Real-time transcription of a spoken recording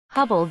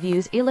Hubble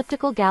views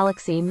elliptical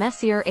galaxy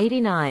Messier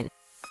 89.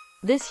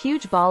 This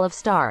huge ball of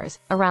stars,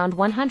 around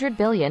 100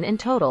 billion in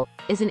total,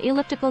 is an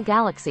elliptical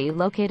galaxy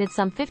located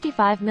some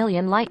 55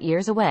 million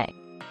light-years away.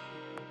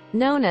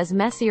 Known as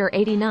Messier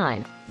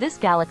 89, this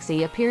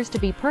galaxy appears to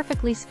be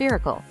perfectly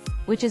spherical,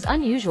 which is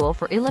unusual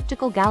for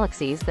elliptical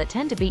galaxies that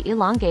tend to be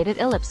elongated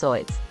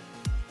ellipsoids.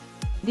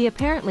 The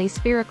apparently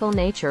spherical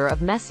nature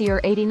of Messier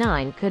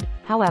 89 could,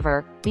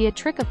 however, be a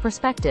trick of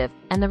perspective,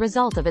 and the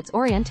result of its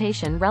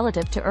orientation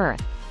relative to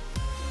Earth.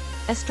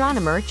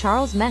 Astronomer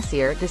Charles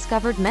Messier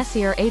discovered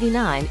Messier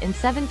 89 in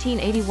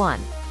 1781.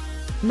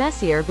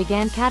 Messier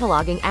began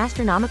cataloging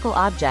astronomical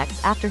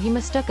objects after he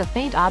mistook a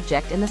faint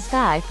object in the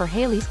sky for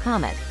Halley's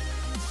Comet.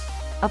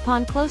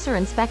 Upon closer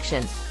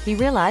inspection, he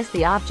realized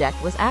the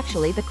object was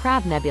actually the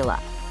Crab Nebula.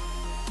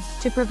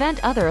 To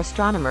prevent other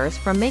astronomers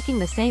from making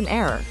the same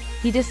error,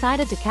 he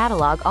decided to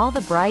catalog all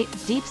the bright,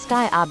 deep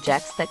sky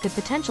objects that could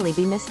potentially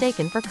be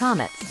mistaken for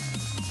comets.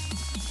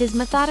 His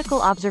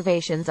methodical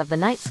observations of the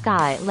night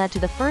sky led to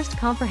the first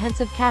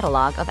comprehensive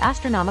catalog of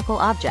astronomical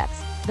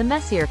objects, the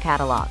Messier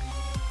catalog.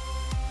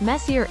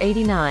 Messier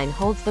 89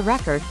 holds the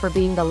record for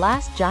being the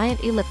last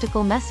giant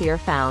elliptical Messier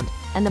found,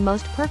 and the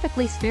most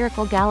perfectly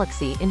spherical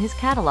galaxy in his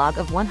catalog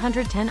of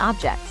 110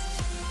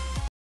 objects.